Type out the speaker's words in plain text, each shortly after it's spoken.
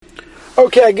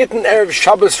Okay, I get an Erev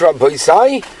Shabbos Rabbi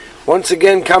Isai, once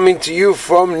again coming to you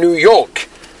from New York.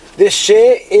 This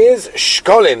share is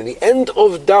Shkolim, the end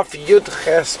of Daf Yud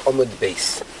Ches Amud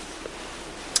Beis.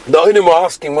 The Onim were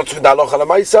asking, what's with the Halacha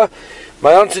L'Maisa?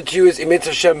 My answer to you is Emet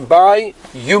Hashem by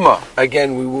Yuma.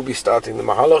 Again, we will be starting the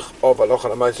Mahalach of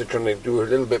Halacha L'Maisa, trying to do a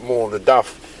little bit more on the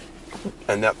Daf,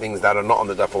 and that things that are not on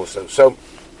the Daf also. So,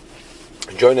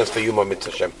 join us for Yuma, Emet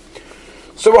Hashem.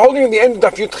 So we're holding in the end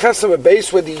of Daf Yud Ches Amud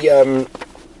Beis where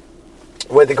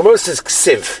the Gemara says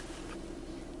Ksiv.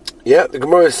 Yeah, the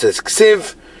Gemara says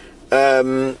Ksiv,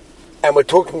 and we're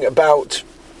talking about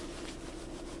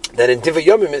that in Divrei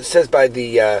Yomim it says by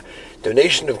the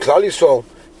donation of Klal Yisrael,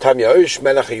 Tam Yaosh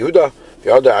Melech Yehuda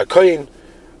V'Yada HaKoyin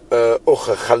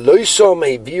Uchachaloisom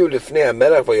Hebiu Lifnei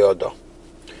HaMelech V'Yada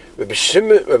Rabbi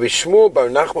Shmuel Bar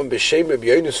Nachman B'Shem Rabbi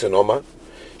Yonos Anoma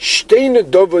Shtei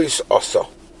Nedavos Asa.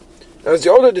 Now,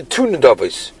 the order the two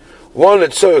Nedavos, one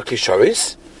at Tzorech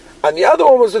Kisharis, and the other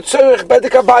one was at Tzorech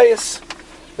Bedek Abayis.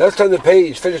 Let's turn the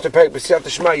page, finish the page, B'Siyat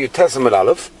Shema Yutesam Al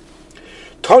Aleph.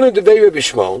 Tonu Devei Rabbi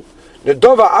Shmuel,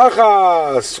 Nedava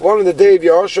Achas, one on the day of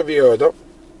Yehoshua V'Yehoda,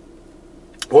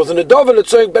 was a Nedava at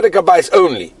Tzorech Bedek Abayis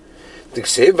only.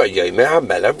 T'ksiv V'Yomer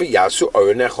HaMelech V'Yasu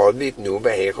Oren Echad V'Yitnu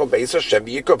V'Hecho Beis Hashem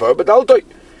V'Yikavah B'Daltoi.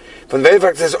 From the very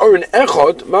fact it says Oren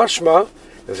Echad, mashma,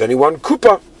 there's only one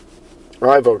kupa.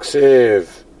 Right,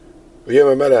 Ksiv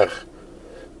V'Yomer HaMelech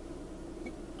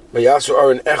V'Yasu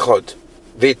Oren Echad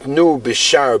V'Yitnu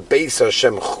B'Shar Beis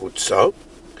Hashem Chutza.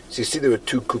 So you see there were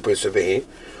two kupas over here.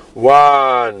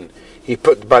 One he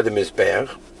put by the Mizbeach,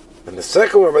 and the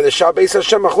second one by the Shar Beis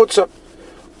Hashem Chutza.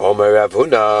 Omer Rav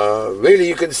Huna, really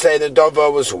you can say the Dova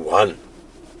was one,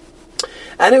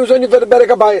 and it was only for the Bedek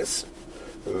Abayis.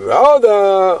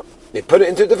 Rather, they put it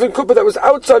into a different kuppah that was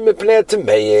outside Mipnei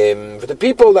Tameim. For the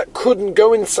people that couldn't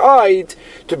go inside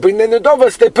to bring their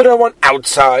Nedavos, they put it on one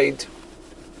outside.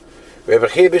 Reb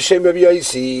Chei b'Shem Reb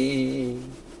Yosi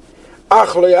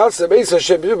Ach lo yasa Beis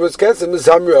Hashem B'Zibus Kesem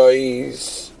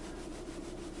Zamrois.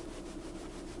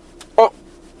 Oh,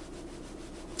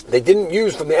 they didn't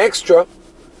use from the extra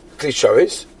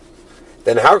Klisharis.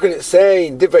 Then how can it say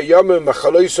in Divrei Yomim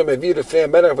Machaloisom Evir Lefnei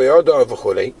HaMelech V'Yada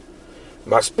V'Chulei?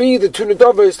 Must be the two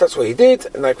Nedavos, that's what he did,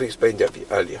 and like we explained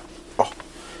earlier. Oh,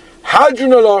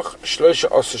 Hadron Alach Shlosha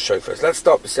Osa Shofars. Let's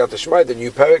start with B'Siyat Shema, the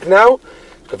new parak now.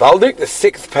 Gavaldik, the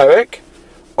sixth parak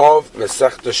of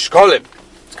Masechta Shkolim.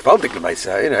 Gavaldik,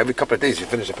 every couple of days you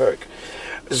finish a parak.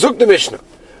 Zug the Mishnah.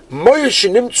 Moyer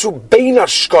Shenimtzu Beina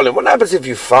Shkolim. What happens if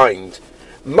you find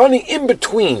money in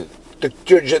between the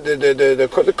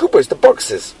kupas, the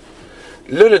boxes?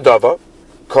 Lunadava,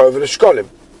 Korv Shkolim.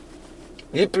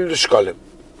 Yipul Shkolim.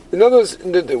 In other words,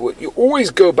 you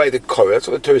always go by the Korah, that's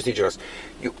what the Torah is teaching us.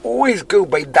 You always go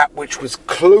by that which was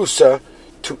closer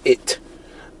to it.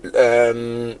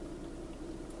 Lunadava,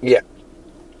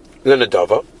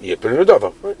 Yipul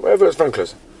Lunadava, right? Wherever it's found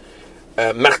closer.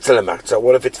 Machza LeMachza,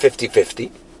 what if it's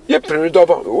 50-50? Yipul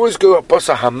Lunadava, you always go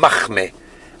Basa HaMachme.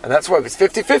 And that's why if it's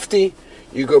 50-50,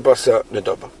 you go Basa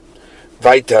Nadava.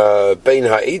 Vaita Bein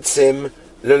HaEitzim,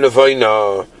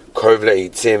 Lunavoina, Korv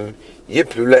LeEitzim,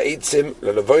 Yiplu LeEitzim,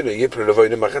 Lunavoina, Yiplu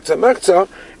Lunavoina, Machza LeMachza.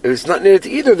 If it's not near to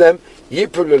either of them,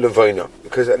 Yiplu Lunavoina.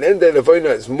 Because at the end of the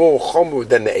Lunavoina is more chomu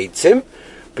than the Eitzim,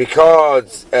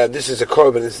 because this is a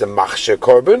korban, this is a machshir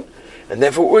korban, and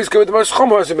therefore always go with the most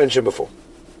chomu, as I mentioned before.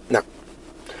 Now,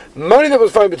 money that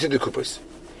was found between the kupas.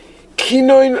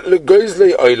 Kinoin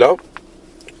legoizle oila,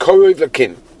 korov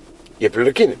lekin, yiplu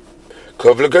lekinim.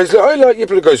 Korov legoizle oila,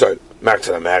 yiplu legoizle oila.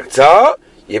 Machza LeMachza,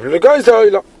 yiplu legoizle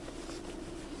oila.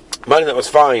 Money that was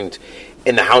found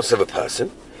in the house of a person.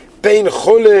 Bein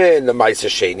chulin the ma'aser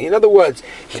sheni. In other words,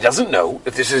 he doesn't know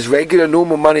if this is regular,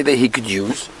 normal money that he could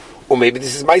use, or maybe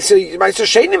this is ma'aser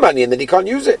sheni money and then he can't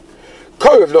use it.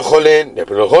 Korov lechulin,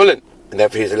 yiplu lechulin, and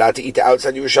therefore he's allowed to eat it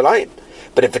outside Yerushalayim.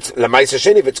 But if it's l'ma'aser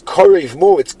sheni, if it's korov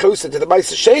more, it's closer to the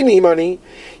ma'aser sheni money,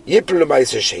 yiplu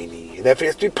l'ma'aser sheni, and therefore he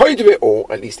has to be paid to it, or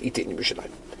at least eat it in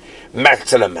Yerushalayim.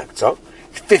 Machza LeMachza,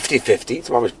 50-50,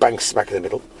 it's almost bang smack in the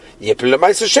middle. Yiplu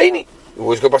l'ma'aser sheni, you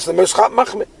always go past the most chat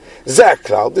machme.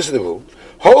 Zaklal, this is the rule.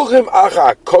 Holchem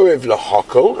acha korov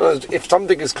lahakol. If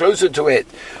something is closer to it,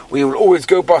 we will always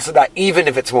go past that, even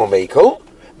if it's more mekel.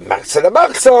 Machza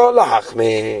LeMachza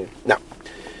lahachme. Now,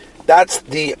 that's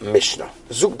the Mishnah.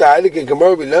 Zuk da Heilige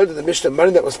Gemara, we learned in the Mishnah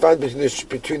money that was found between the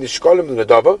Shkolim and the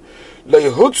Nadava. Lo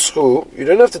yehutzchu, you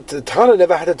don't have to, the Tana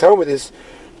never had to tell me this,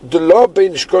 the law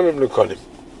bein Shkolim l'kolim.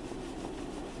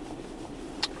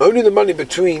 Only the money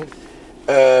between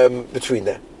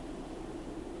there.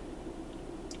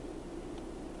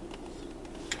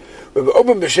 Rabbi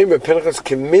Oben b'Shem Reb Pinchas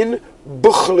kemin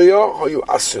buchliya hayu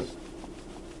asun.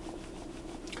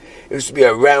 It used to be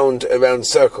a round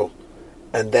circle,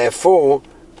 and therefore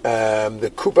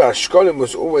the kupa hashkolim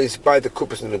was always by the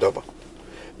kupas in the dova.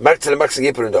 Markza lemakza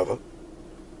yipur in dova.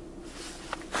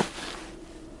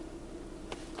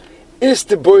 Is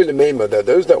the boy lemema that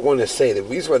those that want to say the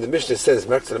reason why the Mishnah says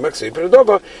markza lemakza yipur in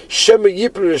dova shema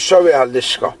yipur shari al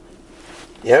lishka.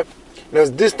 Yeah. Now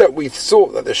this that we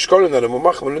thought that the shkolim that are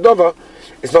mumachim in the dova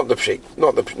is not the pshit,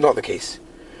 not the case,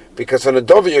 because on a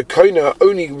dova you're koina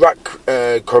only rak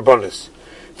korbanos.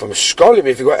 From shkolim,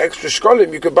 if you got extra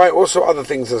shkolim, you could buy also other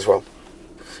things as well.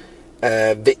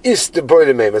 The is the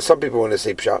boiler mema. Some people want to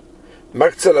say pshat.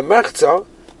 Markza lemachza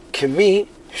kemi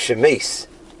shemes.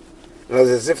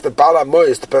 As if the bala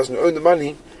moyes, the person who owned the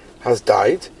money, has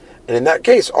died, and in that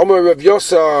case, Omer Rav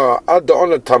Yosa ad the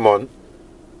tamon.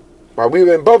 While we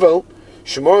were in Bavel,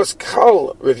 Shemos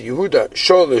Kal Rav Yehuda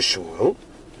Shol Shmuel.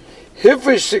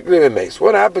 Hifrish sikli memes.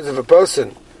 What happens if a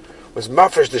person was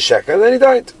mafresh the shekel and then he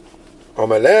died?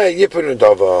 Omeleh yipur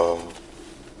dava.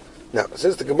 Now,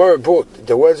 since the Gemara brought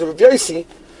the words of Rav Yosi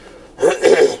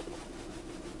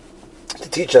to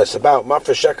teach us about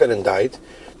mafresh shekel and died,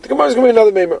 the Gemara is going to be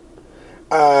another member.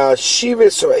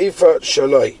 Shivis or Eifa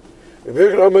Shaloi. Rav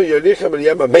Yochanan Omer Yolichem El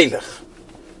Yema Melech.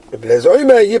 Rav Lezer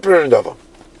Omer yipur dava.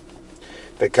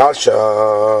 Bekasha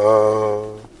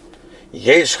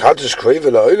Yesh Chatosh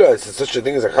Kroivel Oila. Is there such a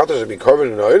thing as a Chatosh to be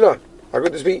covered in Oila? How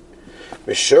could this be?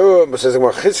 Mishum, says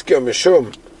Chizkiah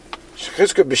Mishum,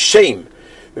 Chizkiah B'Shem,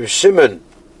 Shimon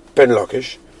ben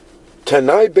Lakish,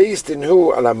 Tanai based in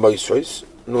who ala Moisros,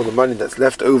 and all the money that's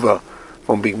left over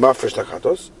from being mafresh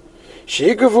lakatos.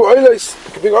 Sheikavu Oilos,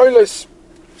 being Oilos.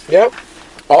 Yeah.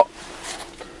 Oh,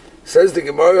 says the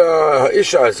Gemara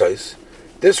Isha Azais.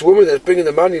 This woman that's bringing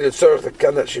the money, the tzorach, the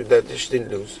can that she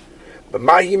didn't lose. But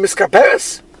Mahi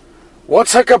Miskaperes.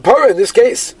 What's her kapara in this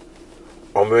case?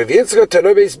 Omer Yitzchak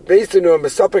Tano based in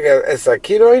Mesapek as a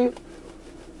kinoin,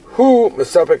 who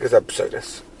Mesapek as a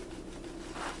pseudus.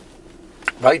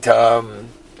 Right,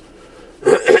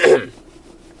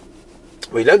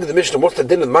 we learned in the Mishnah what's the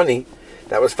din of money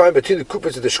that was found between the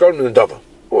kupas of the Shkolim and the Dova,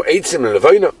 or Eitzim and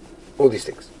Levoina, all these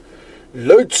things.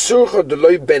 Lo tzurcha de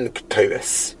lo ben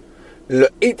k'toires. Lo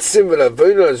Eitzim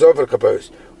v'Levoina zover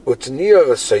kapos. Utniya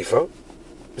v'Seifa.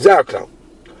 Zaklau.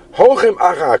 Hochem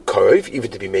acha korov, even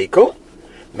to be mekel.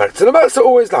 Markza lemakza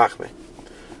always lachme.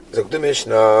 Zog the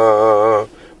Mishnah.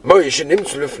 Moish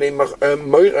nimtzu lefnei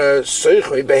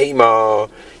soichoi behema.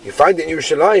 You find it in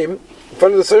Yerushalayim, in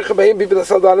front of the soichoi behema, people that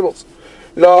sell the animals.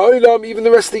 La olam, even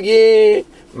the rest of the year,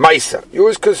 maisa. You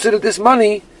always consider this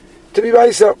money to be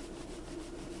maisa,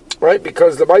 right?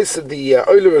 Because the maisa, the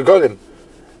oiler regolim,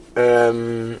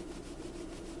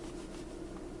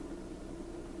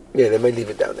 yeah, they may leave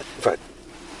it down there. Fine.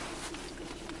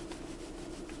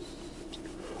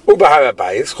 Ubahara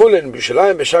bayis chulin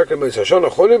b'Yerushalayim b'sharka moisa shona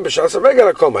chulin b'shasa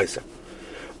regala kol maisa.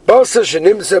 Basa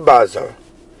shenimse bazar.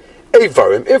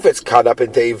 Eivarim, if it's cut up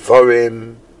into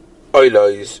eivarim,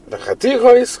 oilois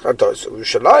v'chatichois chatos.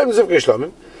 Yerushalayim zev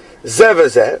Yerushalayim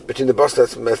zeh between the bas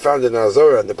that's found in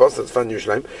Azora and the bas that's found in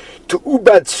Yerushalayim to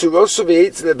ubad surosu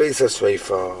v'yitz lebeis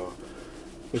hasreifa.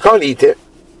 You can't eat it.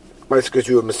 Might because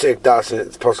you were mistake das and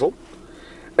it's puzzle,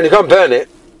 and you can't burn it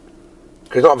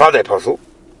because it's not vade puzzle.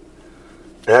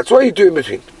 And that's why you do in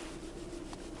between.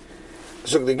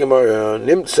 So the Gemara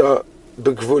nimtza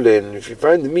begvulin. If you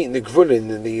find the meat in the gvulin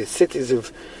in the cities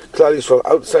of Klal Yisrael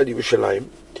outside Yerushalayim,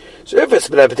 so if it's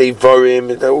been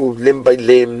vorim, it's all limb by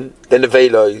limb, then the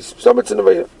velos, some it's in the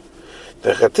vela.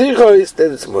 The chatichos,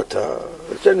 then it's mutar.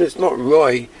 Generally, it's not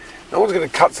roy. No one's going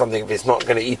to cut something if it's not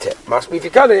going to eat it. Must be if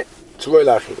you cut it, it's roy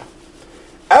lachila.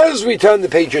 As we turn the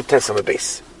page at Tesama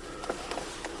base.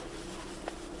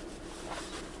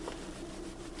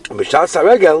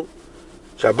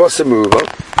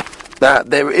 That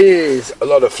there is a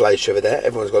lot of flesh over there.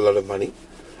 Everyone's got a lot of money,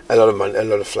 a lot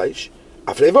of flesh.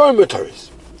 After they've already motoris.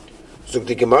 So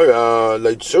the Gemara,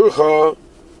 the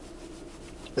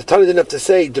Tana didn't have to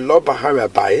say the lo bahara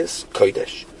bayis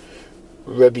kodesh.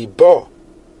 Rabbi Bo,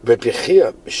 Rabbi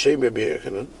Chia, B'Shem Rabbi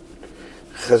Yochanan,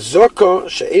 Chazaka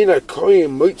she'ena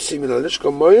koyim moitzi min alishka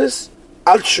moyes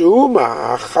al shu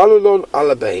ma'achalolon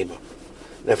ala behema.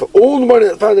 Now, for all the money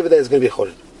that's found over there is going to be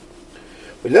cholin.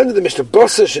 We learned in the Mishnah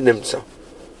Bosa Shenimtza.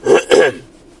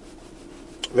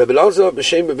 Rabbi Lazar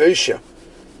b'Shem Rabbi Yosha.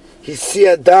 He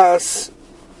siya das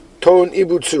ton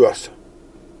ibu tzuras.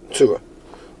 Tzura.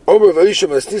 Omer Rabbi Yosha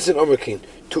masnisin omerkin.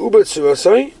 To uba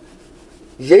tzurasai,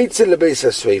 yetze lebeis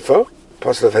ha-sveifa,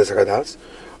 Pasal of Hezek HaDas.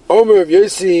 Omer Rabbi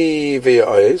Yossi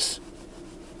v'ya'ayis.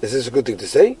 Is this a good thing to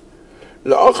say?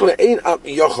 La'ochle ein ap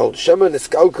yochol, shema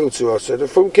niskalkel tzurasai, the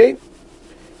from came.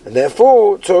 And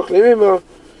therefore, tzorch lemima,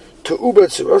 to Uber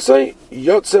Tzurosai,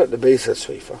 Yotza the base of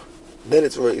Sweifach. Then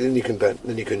you can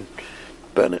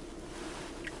burn it.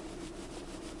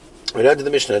 We learned in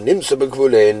the Mishnah, Nimsa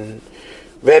Bekvulin,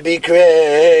 Rabbi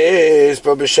Kres,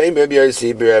 Babashem, Rabbi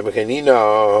Yossi, Rabbi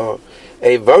Chanina,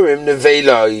 Evarim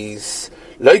Nevelois,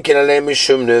 Loikin Alem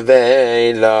Mishum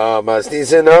Nevela,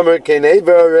 Masnisen Amr Ken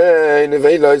Evarim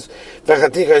Nevelois,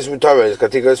 Vachatikas Mutaros,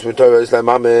 Katikas Mutaros,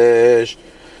 Lamamesh,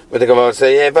 but the Gavar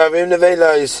say, Evarim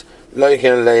Nevelois,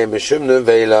 Loikin Alem Mishum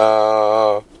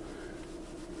Nevela.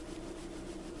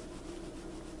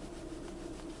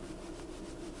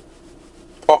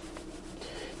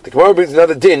 The Gemara brings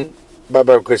another din by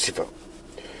Rabbi Kesifa.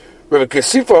 Rabbi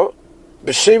Kesifa,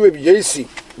 b'shem Rabbi Yossi,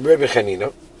 Rabbi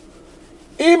Chanina,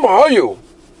 im hayu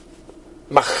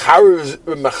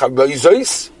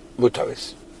macharoizos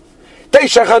mutaris.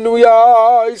 Teisha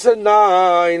chanuyos and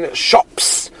 9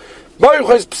 shops.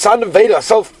 Marichos psan veda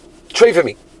self trade for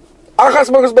me.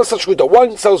 Achas machas basashkuta.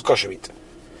 1 sells kosher meat.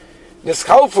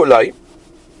 Nischal fulai,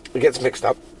 it gets mixed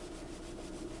up.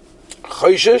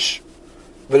 Choishesh.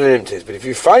 But if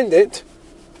you find it,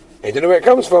 and you don't know where it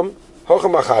comes from,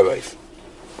 Hochamachareif.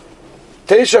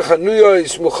 Teisha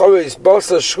Chanuyos Mucharis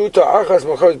Basa Shruta Achas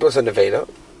Mucharis Basa Nevela,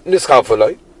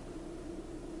 Nischalfoloi,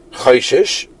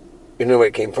 Choishesh, you know where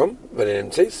it came from,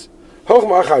 Velenimtes,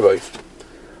 Hochamachareif.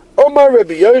 Omar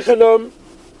Rabbi Yochanan,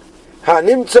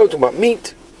 Hanimtzo to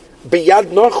meat, Biyad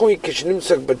Nochui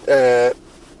Kishnimtzak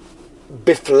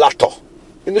Biflato,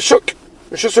 in the Shuk,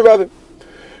 Rishus Rabbim.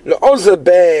 Le'ozer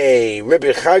bei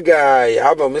Rabbi Chagai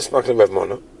haba mismach le'Rav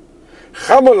Mona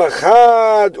chamol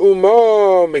achad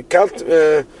umo mikat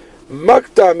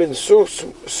makta min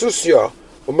susya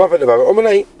umafet le'var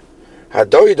omelei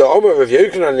hadoi da omer Rav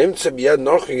Yochanan nimtze biyad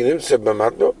nochi nimtze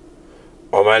b'matno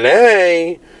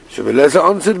omelei so Eliezer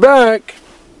answered back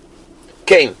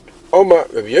Cain Omer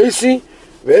Rav Yossi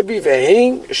Rabbi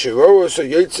v'hein shiro so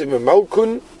yotze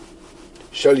memalkun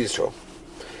shel Yisrael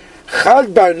Chad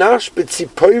barnash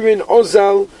betzipoirin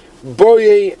ozal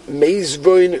boye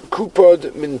meizvoin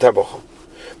kupod min tabocha.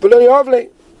 But Yavle,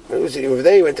 over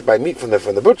there he went to buy meat from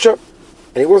the butcher,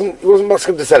 and he wasn't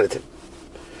asking to sell it to him.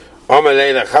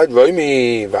 Amalei chad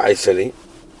voimi va'aiseli.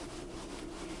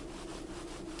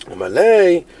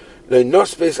 Amalei lo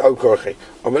nospes al korche.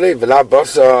 Amalei v'la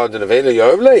basa denavela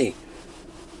Yavle.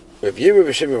 Rav Yirmiyah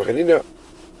b'shem Chanina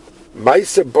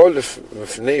ma'isa bol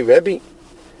l'fnei Rebbe.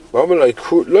 Loy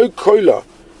koila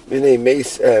minei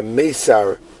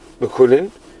meisar mekulin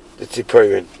the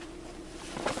tziporin.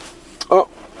 Oh,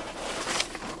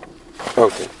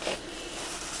 okay.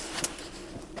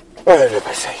 What did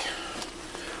I say?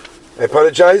 I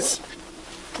apologize,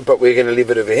 but we're going to leave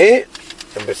it over here,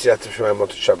 and B'siyat Shemaim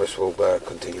Motzei Shabbos will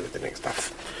continue with the next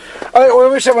stuff. I want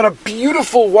to wish everyone a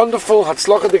beautiful, wonderful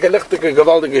Hatzlachah Dekalechtike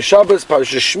Gavaldige Shabbos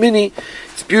Parashat Shmini.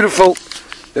 It's beautiful.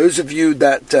 Those of you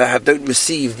that don't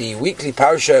receive the weekly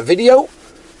parasha video,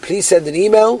 please send an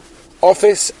email,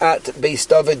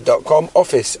 office@beisdavid.com,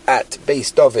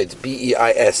 office@beisdavid,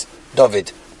 BEIS,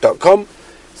 david.com.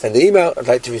 Send an email. I'd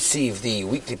like to receive the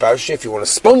weekly parasha. If you want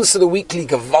to sponsor the weekly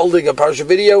Gavaldige parasha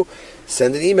video,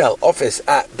 send an email,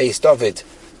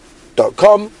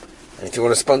 office@beisdavid.com. And if you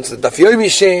want to sponsor the Daf Yomi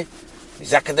Sheh,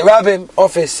 Zakah the Rabbim,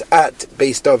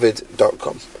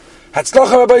 office@beisdavid.com.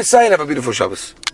 Hatzlacha Rabbi Say, and have a beautiful Shabbos.